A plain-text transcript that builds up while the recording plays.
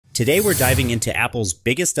Today we're diving into Apple's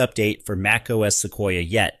biggest update for macOS Sequoia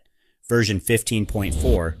yet, version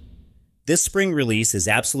 15.4. This spring release is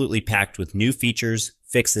absolutely packed with new features,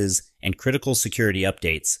 fixes, and critical security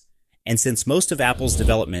updates. And since most of Apple's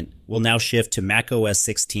development will now shift to macOS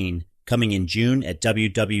 16, coming in June at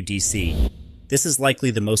WWDC, this is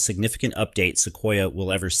likely the most significant update Sequoia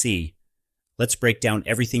will ever see. Let's break down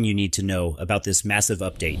everything you need to know about this massive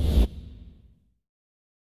update.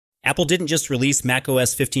 Apple didn't just release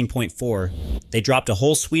macOS 15.4, they dropped a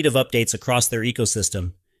whole suite of updates across their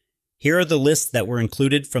ecosystem. Here are the lists that were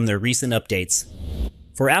included from their recent updates.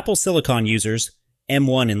 For Apple Silicon users,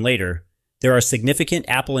 M1 and later, there are significant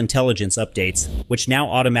Apple Intelligence updates, which now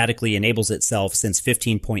automatically enables itself since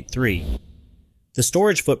 15.3. The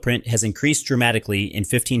storage footprint has increased dramatically in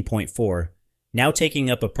 15.4, now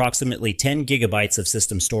taking up approximately 10 gigabytes of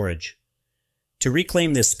system storage. To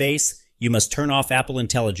reclaim this space, you must turn off Apple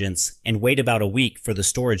Intelligence and wait about a week for the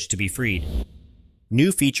storage to be freed.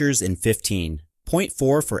 New features in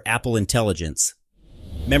 15.4 for Apple Intelligence.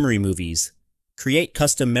 Memory movies. Create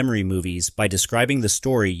custom memory movies by describing the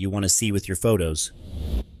story you want to see with your photos.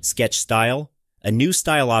 Sketch style. A new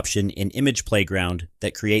style option in Image Playground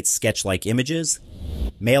that creates sketch-like images.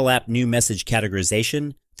 Mail app new message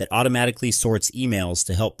categorization that automatically sorts emails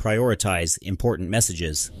to help prioritize important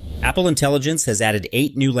messages. Apple Intelligence has added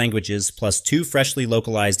 8 new languages plus 2 freshly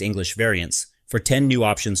localized English variants for 10 new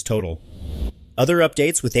options total. Other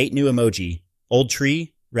updates with 8 new emoji: old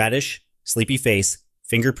tree, radish, sleepy face,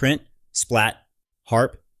 fingerprint, splat,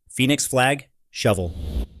 harp, phoenix flag, shovel.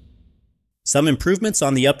 Some improvements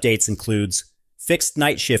on the updates includes fixed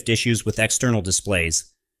night shift issues with external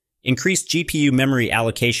displays, increased GPU memory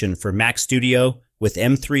allocation for Mac Studio with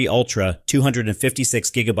M3 Ultra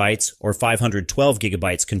 256 GB or 512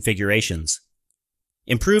 GB configurations,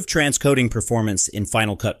 improved transcoding performance in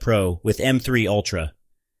Final Cut Pro with M3 Ultra.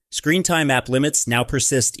 Screen time app limits now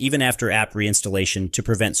persist even after app reinstallation to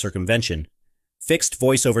prevent circumvention, fixed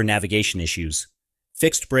voice-over navigation issues,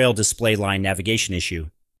 fixed Braille display line navigation issue.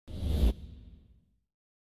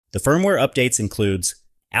 The firmware updates includes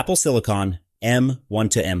Apple Silicon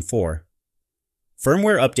M1 to M4.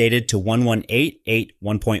 Firmware updated to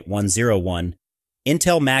 1188.1.101.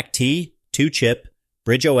 Intel Mac T 2-chip.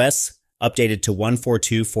 Bridge OS updated to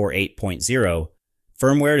 14248.0.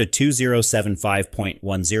 Firmware to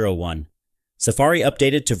 2075.101. Safari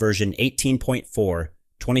updated to version 18.4,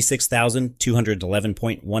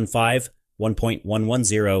 26211.15,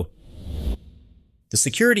 1.110. The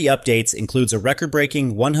security updates includes a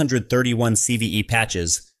record-breaking 131 CVE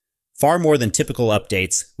patches, far more than typical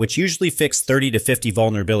updates, which usually fix 30 to 50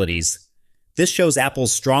 vulnerabilities. This shows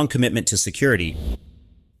Apple's strong commitment to security.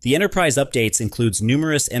 The enterprise updates includes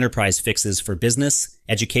numerous enterprise fixes for business,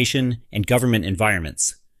 education, and government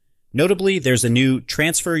environments. Notably, there's a new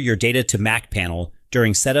Transfer Your Data to Mac panel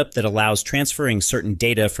during setup that allows transferring certain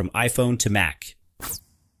data from iPhone to Mac.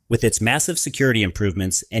 With its massive security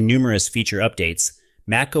improvements and numerous feature updates,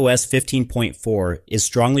 macOS 15.4 is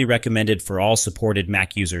strongly recommended for all supported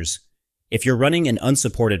Mac users. If you're running an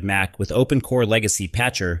unsupported Mac with OpenCore Legacy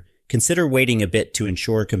Patcher, consider waiting a bit to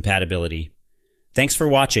ensure compatibility. Thanks for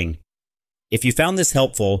watching. If you found this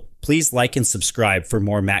helpful, please like and subscribe for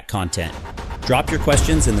more Mac content. Drop your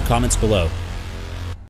questions in the comments below.